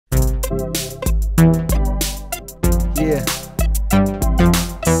Yeah.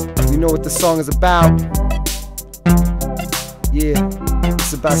 You know what the song is about. Yeah,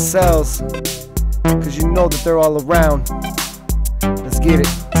 it's about cells, cause you know that they're all around. Let's get it.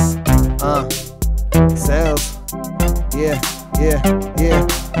 Cells.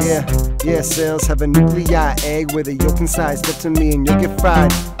 Yeah, cells have a nuclei egg with a yolk inside. Step to me and you'll get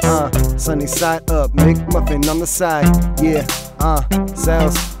fried. Sunny side up, McMuffin on the side. Yeah,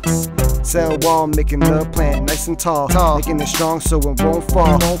 cells. Cell wall making the plant nice and tall, making it strong so it won't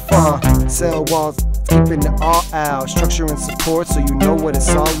fall. Cell walls keeping it all out, structure and support so you know what it's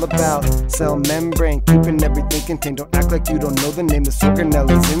all about. Cell membrane keeping everything contained. Don't act like you don't know the name. This organelle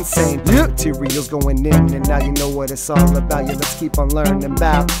is insane. Materials going in and now you know what it's all about. Yeah, let's keep on learning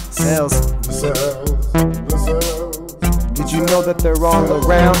about cells. Did you know that they're all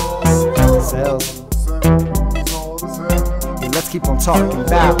around? Cells. Let's keep on talking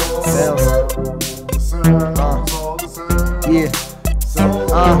about cells.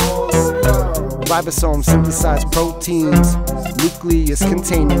 Ribosomes synthesize proteins. Nucleus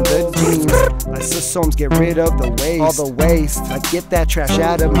containing the genes. Lysosomes get rid of the waste. All the waste. I get that trash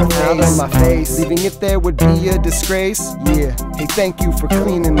out of my face. Leaving it there would be a disgrace. Yeah. Hey, thank you for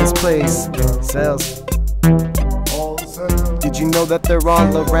cleaning this place. Cells. Did you know that they're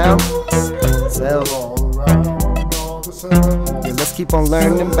all around? Cells. Yeah, let's keep on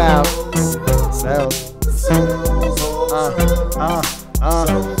learning about cells.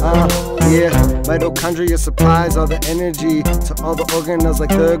 Yeah, mitochondria supplies all the energy to all the organelles like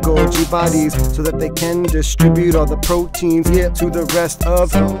the Golgi bodies, so that they can distribute all the proteins to the rest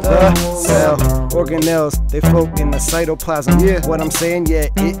of the cell. Organelles, they float in the cytoplasm. Yeah, what I'm saying, yeah,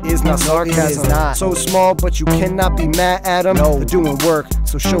 it is not sarcasm. So small, but you cannot be mad at them. They're doing work,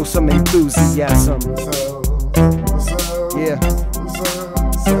 so show some enthusiasm. Yeah,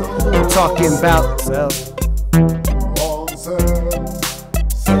 I'm talking about cells.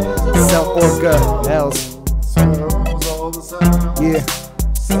 Cell organelles. Yeah,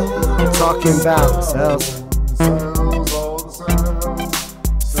 I'm talking about cells.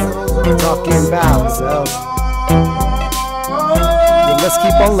 I'm talking about cells. Yeah, let's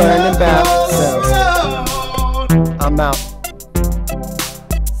keep on learning about cells. I'm out.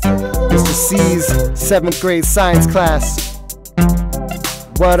 Mr. C's 7th grade science class.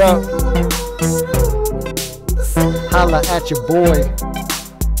 What up? Holla at your boy.